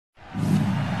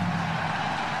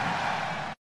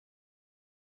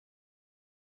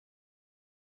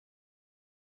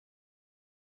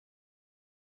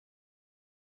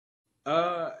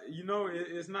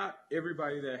It's not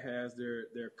everybody that has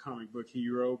their comic book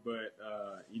hero, but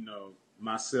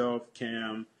myself,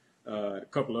 Cam, a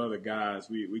couple of other guys,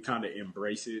 we kind of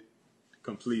embrace it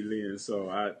completely, and so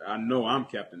I know I'm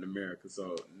Captain America,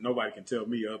 so nobody can tell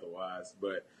me otherwise.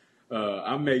 But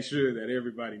I make sure that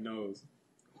everybody knows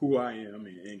who I am,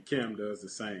 and Cam does the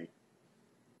same.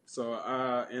 So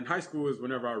in high school is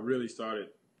whenever I really started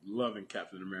loving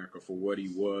Captain America for what he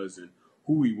was and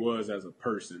who he was as a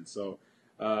person. So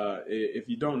if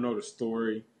you don't know the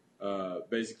story,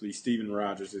 basically Steven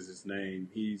Rogers is his name.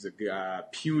 He's a guy,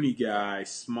 puny guy,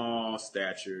 small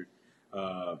statured,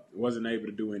 wasn't able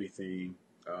to do anything.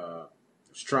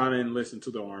 Was trying to enlist into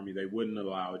the army. They wouldn't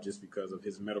allow it just because of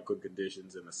his medical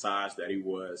conditions and the size that he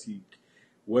was. He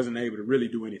wasn't able to really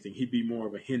do anything. He'd be more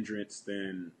of a hindrance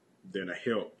than a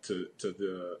help to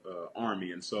the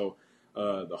army. And so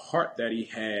the heart that he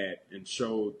had and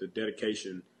showed the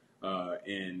dedication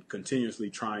and continuously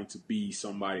trying to be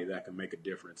somebody that can make a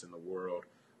difference in the world.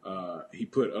 He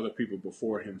put other people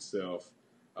before himself.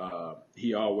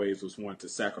 He always was one to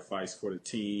sacrifice for the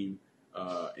team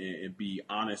and be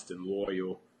honest and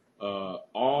loyal.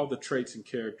 All the traits and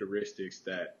characteristics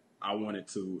that I wanted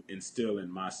to instill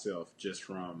in myself just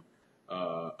from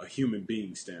a human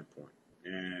being standpoint.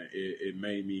 And it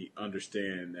made me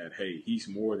understand that, hey, he's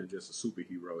more than just a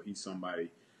superhero. He's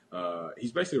somebody,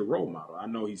 he's basically a role model. I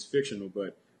know he's fictional,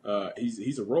 but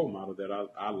he's a role model that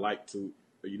I like to,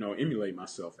 emulate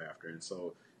myself after. And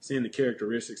so seeing the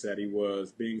characteristics that he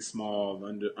was, being small,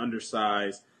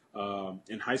 undersized,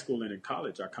 in high school and in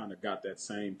college, I kind of got that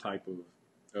same type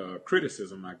of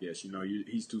criticism, I guess.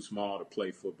 He's too small to play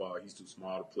football. He's too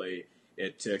small to play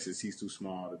at Texas. He's too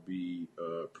small to be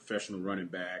a professional running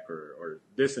back or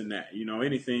this and that.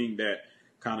 Anything that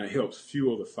kind of helps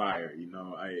fuel the fire.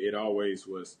 It always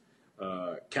was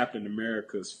Captain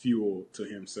America's fuel to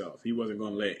himself. He wasn't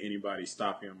going to let anybody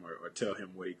stop him or tell him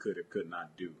what he could or could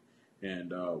not do.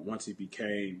 And once he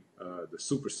became the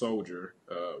super soldier,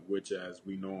 which as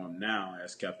we know him now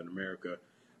as Captain America,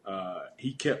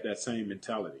 he kept that same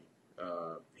mentality.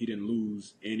 He didn't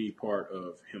lose any part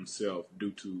of himself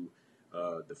due to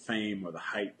the fame or the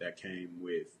hype that came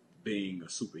with being a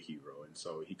superhero. And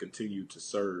so he continued to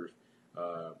serve,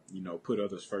 put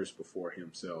others first before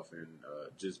himself and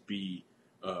just be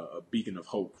a beacon of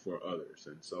hope for others.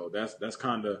 And so that's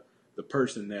kind of the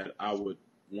person that I would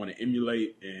want to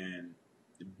emulate and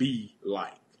be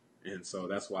like. And so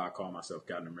that's why I call myself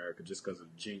Captain America, just because of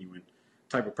the genuine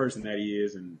type of person that he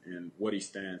is and what he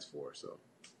stands for. So